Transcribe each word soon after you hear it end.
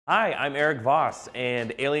Hi, I'm Erik Voss,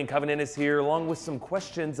 and Alien Covenant is here along with some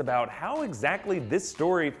questions about how exactly this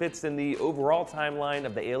story fits in the overall timeline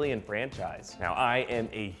of the Alien franchise. Now, I am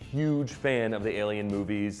a huge fan of the Alien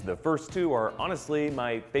movies. The first two are honestly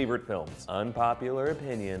my favorite films. Unpopular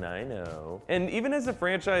opinion, I know. And even as the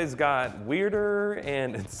franchise got weirder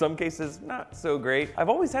and in some cases not so great, I've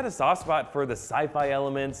always had a soft spot for the sci-fi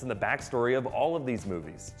elements and the backstory of all of these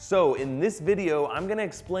movies. So in this video, I'm gonna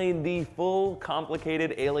explain the full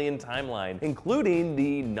complicated Alien timeline, including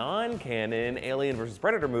the non-canon Alien vs.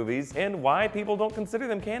 Predator movies and why people don't consider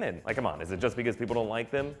them canon. Like, come on, is it just because people don't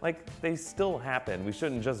like them? Like, they still happen. We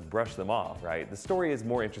shouldn't just brush them off, right? The story is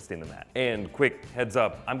more interesting than that. And quick heads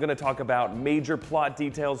up, I'm gonna talk about major plot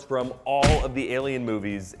details from all of the Alien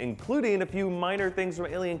movies, including a few minor things from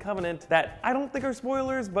Alien Covenant that I don't think are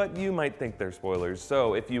spoilers, but you might think they're spoilers.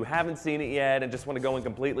 So if you haven't seen it yet and just want to go in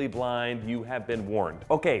completely blind, you have been warned.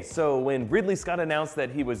 Okay, so when Ridley Scott announced that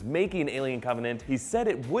he was making Alien Covenant, he said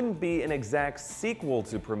it wouldn't be an exact sequel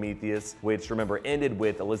to Prometheus, which remember ended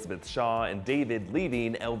with Elizabeth Shaw and David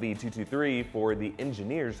leaving LV-223 for the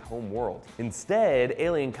Engineer's home world. Instead,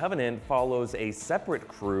 Alien Covenant follows a separate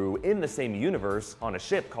crew in the same universe on a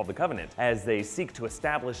ship called the Covenant as they seek to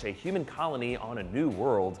establish a human colony on a new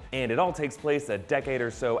world, and it all takes place a decade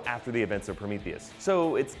or so after the events of Prometheus.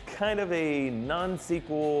 So it's kind of a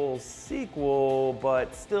non-sequel sequel,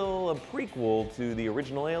 but still a prequel to the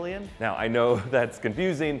original Alien. Now, I know that's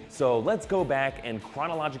confusing, so let's go back and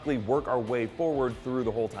chronologically work our way forward through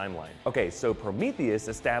the whole timeline. Okay, so Prometheus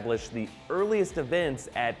established the earliest events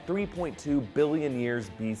at 3.2 billion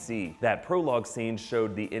years BC. That prologue scene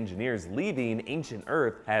showed the engineers leaving ancient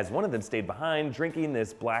Earth as one of them stayed behind, drinking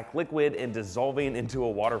this black liquid and dissolving into a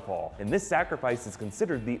waterfall. And this sacrifice is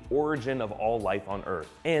considered the origin of all life on Earth.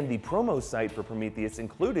 And the promo site for Prometheus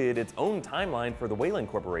included its own timeline for the Weyland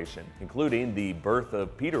Corporation, including the birth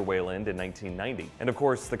of Peter Weyland in 1990. And of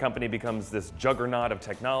course, the company becomes this juggernaut of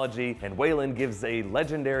technology, and Weyland gives a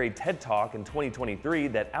legendary TED Talk in 2023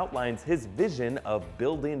 that outlines his vision of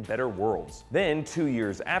building better worlds. Then, 2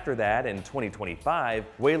 years after that, in 2025,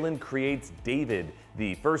 Weyland creates David,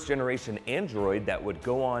 the first generation android that would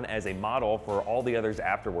go on as a model for all the others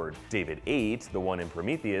afterward. David 8, the one in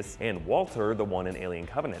Prometheus, and Walter, the one in Alien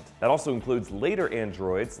Covenant. That also includes later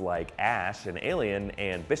androids like Ash in Alien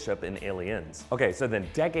and Bishop in Aliens. Okay, so then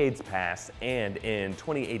decades pass, and in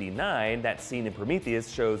 2089, that scene in Prometheus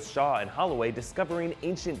shows Shaw and Holloway discovering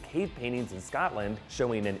ancient cave paintings in Scotland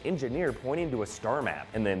showing an engineer pointing to a star map.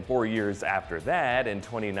 And then 4 years after that, in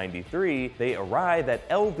 2093, they arrive at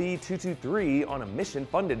LV-223 on a mission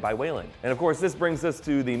funded by Weyland. And of course, this brings us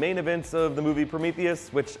to the main events of the movie Prometheus,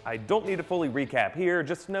 which I don't need to fully recap here,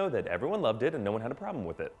 just know that everyone loved it and no one had a problem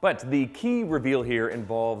with it. But the key reveal here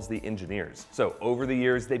involves the engineers. So over the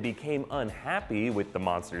years, they became unhappy with the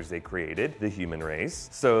monsters they created, the human race.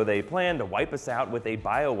 So they planned to wipe us out with a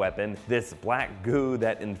bioweapon, this black goo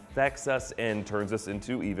that infects us and turns us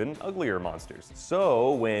into even uglier monsters.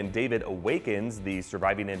 So when David awakens, the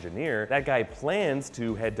surviving engineer, that guy plans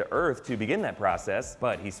to head to Earth to begin that process,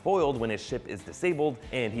 but he's foiled when his ship is disabled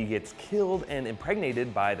and he gets killed and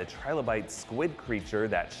impregnated by the trilobite squid creature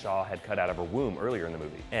that Shaw had cut out of her womb earlier in the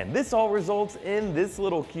movie. And this all results in this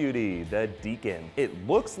little cutie, the Deacon. It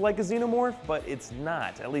looks like a xenomorph, but it's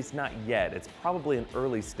not, at least not yet. It's probably an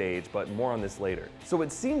early stage, but more on this later. So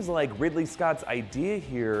it seems like Ridley Scott's idea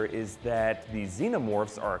here is that the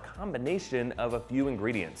xenomorphs are a combination of a few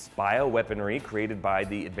ingredients. Bioweaponry created by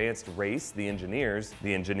the advanced race, the engineers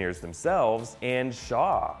themselves, and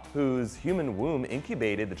Shaw, whose human womb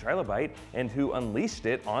incubated the trilobite and who unleashed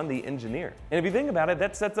it on the engineer. And if you think about it,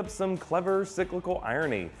 that sets up some clever cyclical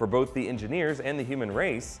irony for both the engineers and the human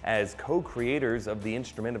race as co-creators of the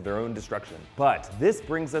instrument of their own destruction. But this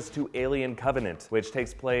brings us to Alien Covenant, which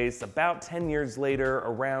takes place about 10 years later,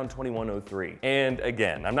 around 2103. And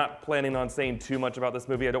again, I'm not planning on saying too much about this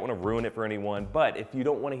movie, I don't want to ruin it for anyone, but if you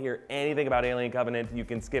don't want to hear anything about Alien Covenant, you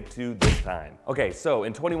can skip to this time. Okay, so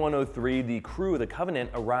in 2103, the crew of the Covenant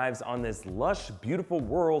arrives on this lush, beautiful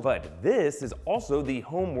world, but this is also the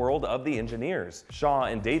home world of the engineers. Shaw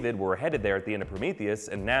and David were headed there at the end of Prometheus,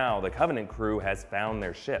 and now the Covenant crew has found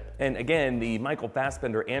their ship. And again, the Michael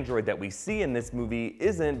Fassbender android that we see in this movie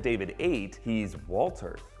isn't David 8, he's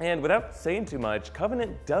Walter. And without saying too much,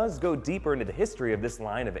 Covenant does go deeper into the history of this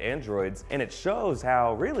line of androids, and it shows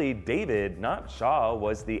how really David, not Shaw,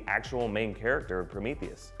 was the actual main character of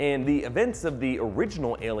Prometheus. And the events of the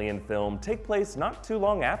original Alien film take place not too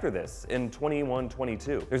long after this, in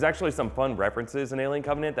 2122. There's actually some fun references in Alien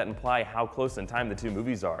Covenant that imply how close in time the two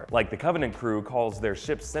movies are. Like the Covenant crew calls their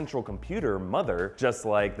ship's central computer Mother, just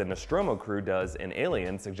like the Nostromo crew does in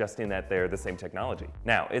Alien, suggesting that they're the same same technology.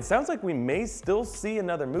 Now, it sounds like we may still see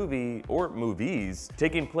another movie, or movies,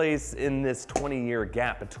 taking place in this 20-year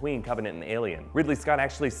gap between Covenant and Alien. Ridley Scott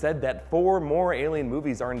actually said that 4 more Alien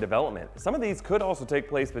movies are in development. Some of these could also take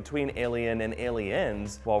place between Alien and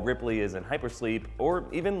Aliens, while Ripley is in hypersleep, or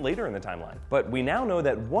even later in the timeline. But we now know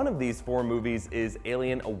that one of these 4 movies is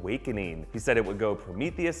Alien Awakening. He said it would go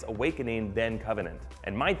Prometheus, Awakening, then Covenant.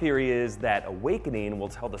 And my theory is that Awakening will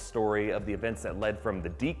tell the story of the events that led from the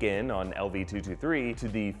Deacon on LV-223 to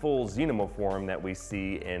the full Xenomorph form that we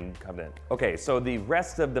see in Covenant. Okay, so the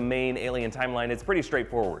rest of the main Alien timeline is pretty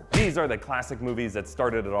straightforward. These are the classic movies that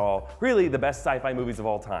started it all, really the best sci-fi movies of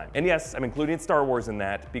all time. And yes, I'm including Star Wars in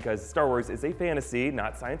that because Star Wars is a fantasy,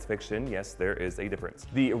 not science fiction. Yes, there is a difference.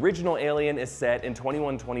 The original Alien is set in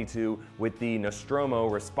 2122 with the Nostromo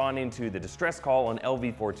responding to the distress call on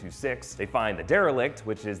LV-426. They find the derelict,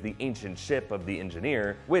 which is the ancient ship of the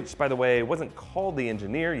engineer, which, by the way, wasn't called the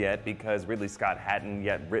engineer yet because Ridley Scott hadn't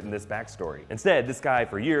yet written this backstory. Instead, this guy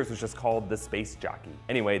for years was just called the space jockey.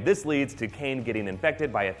 Anyway, this leads to Kane getting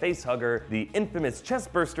infected by a facehugger, the infamous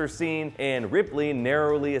chestburster scene, and Ripley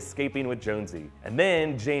narrowly escaping with Jonesy. And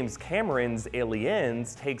then James Cameron's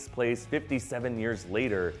Aliens takes place 57 years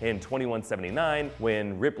later in 2179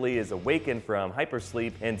 when Ripley is awakened from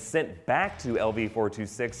hypersleep and sent back to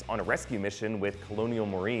LV-426 on a rescue mission with Colonial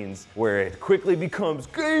Marines, where it quickly becomes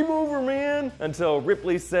game over, man, until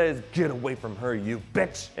Ripley says, "Get away from her, you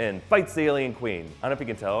bitch," and fights the alien queen. I don't know if you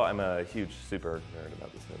can tell, I'm a huge super nerd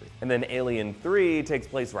about this movie. And then Alien 3 takes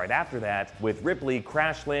place right after that, with Ripley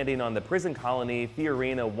crash landing on the prison colony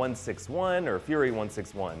Fiorina 161, or Fury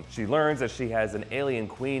 161. She learns that she has an alien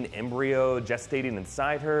queen embryo gestating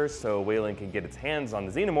inside her, so Weyland can get its hands on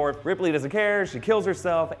the Xenomorph. Ripley doesn't care, she kills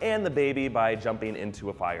herself and the baby by jumping into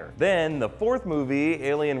a fire. Then the 4th movie,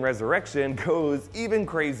 Alien Resurrection, goes even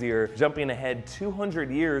crazier, jumping ahead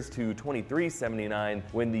 200 years to 2379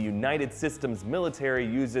 when the United Systems military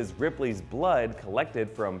uses Ripley's blood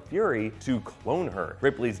collected from Fury to clone her.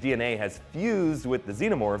 Ripley's DNA has fused with the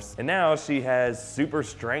Xenomorphs, and now she has super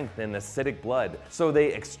strength and acidic blood. So they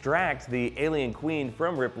extract the alien queen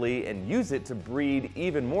from Ripley and use it to breed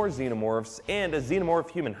even more Xenomorphs and a Xenomorph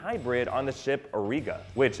human hybrid on the ship Auriga,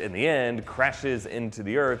 which in the end crashes into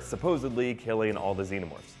the Earth, supposedly killing all the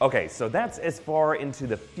Xenomorphs. Okay, so that's as far into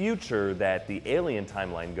the future that the Alien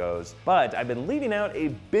timeline goes, but I've been leaving out a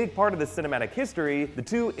big part of the cinematic history, the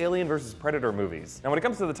 2 Alien vs. Predator movies. Now when it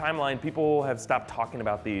comes to the timeline, people have stopped talking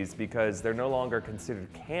about these because they're no longer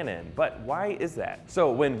considered canon, but why is that?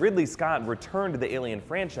 So when Ridley Scott returned to the Alien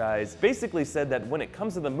franchise, basically said that when it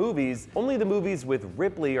comes to the movies, only the movies with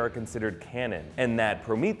Ripley are considered canon, and that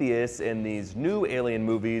Prometheus and these new Alien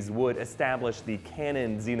movies would establish the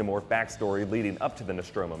canon Xenomorph backstory leading up to the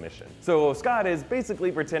Nostromo mission. So Scott is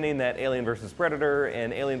basically pretending that Alien vs. Predator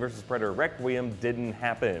and Alien vs. Predator Requiem didn't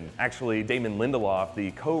happen. Actually, Damon Lindelof,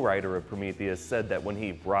 the co-writer of Prometheus, said that when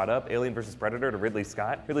he brought up Alien vs. Predator to Ridley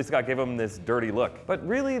Scott gave him this dirty look. But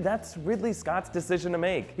really, that's Ridley Scott's decision to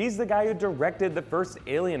make. He's the guy who directed the first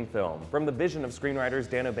Alien film, from the vision of screenwriters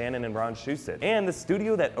Dan O'Bannon and Ron Shusett. And the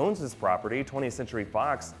studio that owns this property, 20th Century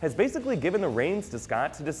Fox, has basically given the reins to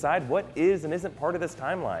Scott to decide what is and isn't part of this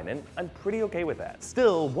timeline, and I'm pretty okay with that.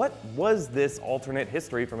 Still, what was this alternate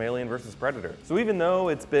history from Alien vs. Predator? So even though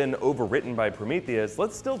it's been overwritten by Prometheus,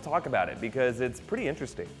 let's still talk about it because it's pretty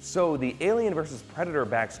interesting. So the Alien vs. Predator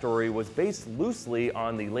backstory was based loosely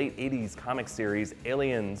on the late 80s comic series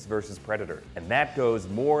Aliens vs. Predator. And that goes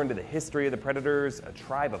more into the history of the Predators, a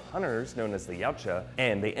tribe of hunters known as the Yautja,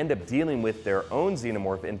 and they end up dealing with their own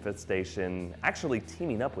Xenomorph infestation, actually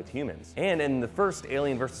teaming up with humans. And in the first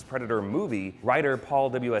Alien vs. Predator movie, writer Paul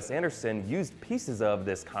W.S. Anderson used pieces of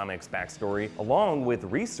this comic's backstory along with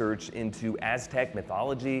research into Aztec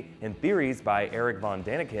mythology and theories by Erik von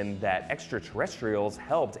Daniken that extraterrestrials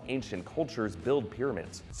helped ancient cultures build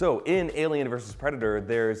pyramids. So in Alien vs. Predator,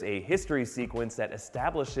 there's a history sequence that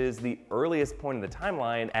establishes the earliest point in the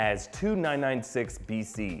timeline as 2996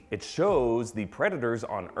 BC. It shows the Predators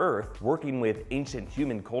on Earth working with ancient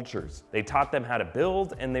human cultures. They taught them how to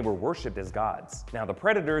build, and they were worshipped as gods. Now the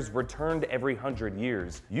Predators returned every 100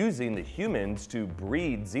 years, using the humans to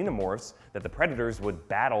breed Xenomorphs that the Predators would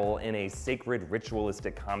battle in a sacred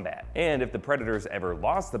ritualistic combat. And if the Predators ever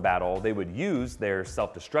lost the battle, they would use their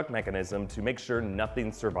self-destruct mechanism to make sure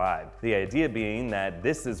nothing survived. The idea being that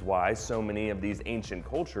this is why so many of these ancient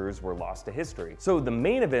cultures were lost to history. So the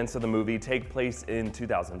main events of the movie take place in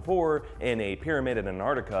 2004 in a pyramid in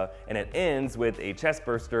Antarctica, and it ends with a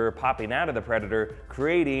chestburster popping out of the Predator,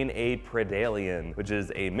 creating a Predalien, which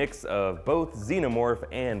is a mix of both Xenomorph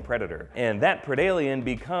and Predator. And that Predalien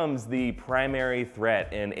becomes the primary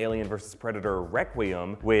threat in Alien vs. Predator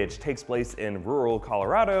Requiem, which takes place in rural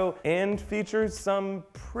Colorado and features some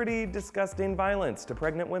pretty disgusting violence to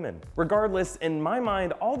pregnant women. Regardless, in my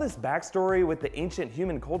mind, all this backstory with the ancient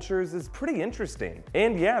human cultures is pretty interesting.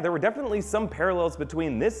 And yeah, there were definitely some parallels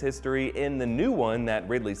between this history and the new one that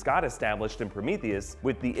Ridley Scott established in Prometheus,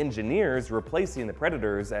 with the engineers replacing the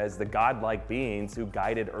Predators as the godlike beings who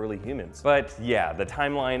guided early humans. But yeah, the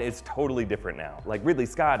timeline is totally different now. Like, Ridley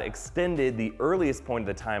Scott extended the earliest point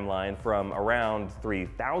of the timeline from around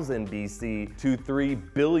 3000 BC to 3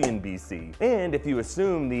 billion BC. And if you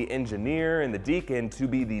assume the engineer and the Deacon to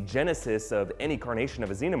be the genesis of any incarnation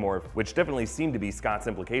of a xenomorph, which definitely seemed to be Scott's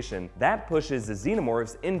implication, that pushes the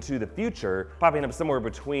xenomorphs into the future, popping up somewhere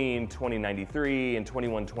between 2093 and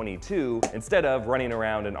 2122 instead of running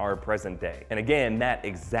around in our present day. And again, that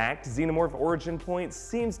exact xenomorph origin point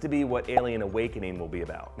seems to be what Alien Awakening will be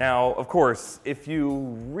about. Now, of course, if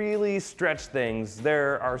you really stretch things,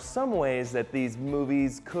 there are some ways that these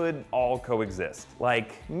movies could all coexist.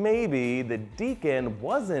 Like, maybe the Deacon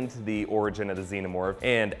wasn't the origin of the xenomorph,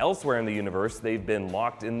 and elsewhere in the universe, they've been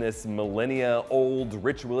locked in this millennia-old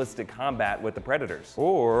ritualistic combat with the Predators.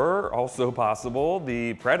 Or, also possible,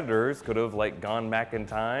 the Predators could have gone back in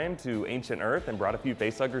time to ancient Earth and brought a few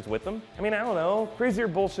facehuggers with them. I mean, I don't know, crazier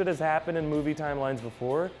bullshit has happened in movie timelines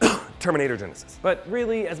before. Terminator Genesis. But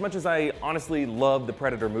really, as much as I honestly love the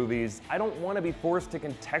Predator movies, I don't want to be forced to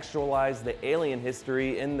contextualize the Alien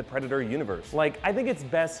history in the Predator universe. Like, I think it's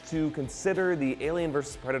best to consider the Alien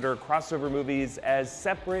vs. Predator crossover movies as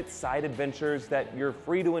separate side adventures that you're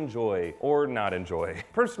free to enjoy or not enjoy.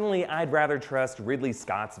 Personally, I'd rather trust Ridley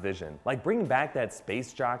Scott's vision. Like, bringing back that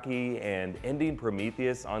space jockey and ending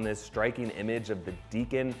Prometheus on this striking image of the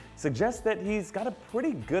Deacon suggests that he's got a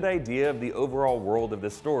pretty good idea of the overall world of the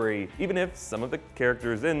story, even if some of the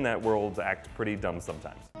characters in that world act pretty dumb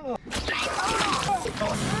sometimes.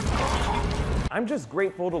 I'm just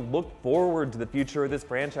grateful to look forward to the future of this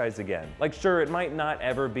franchise again. Like, sure, it might not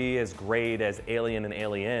ever be as great as Alien and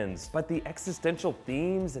Aliens, but the existential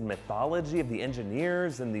themes and mythology of the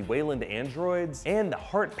engineers and the Wayland androids, and the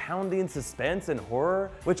heart-pounding suspense and horror,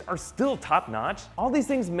 which are still top-notch, all these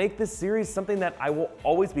things make this series something that I will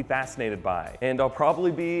always be fascinated by. And I'll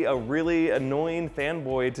probably be a really annoying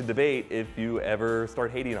fanboy to debate if you ever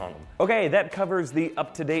start hating on them. Okay, that covers the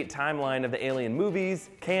up-to-date timeline of the Alien movies,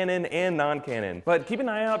 canon and non-canon. But keep an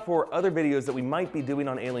eye out for other videos that we might be doing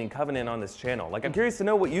on Alien Covenant on this channel. Like, I'm curious to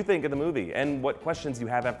know what you think of the movie and what questions you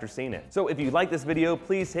have after seeing it. So if you like this video,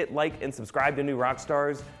 please hit like and subscribe to New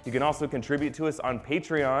Rockstars. You can also contribute to us on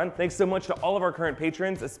Patreon. Thanks so much to all of our current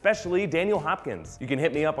patrons, especially Daniel Hopkins. You can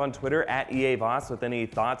hit me up on Twitter at EA Voss with any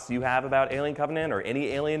thoughts you have about Alien Covenant or any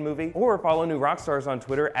Alien movie, or follow New Rockstars on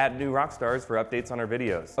Twitter at New Rockstars for updates on our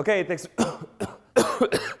videos. Okay, thanks.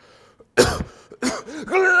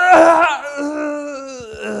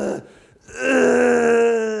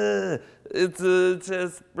 It's a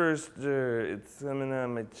chest burster. It's coming out of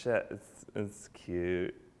my chest. It's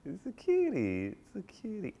cute. It's a cutie. It's a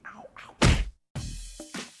cutie. Ow, ow.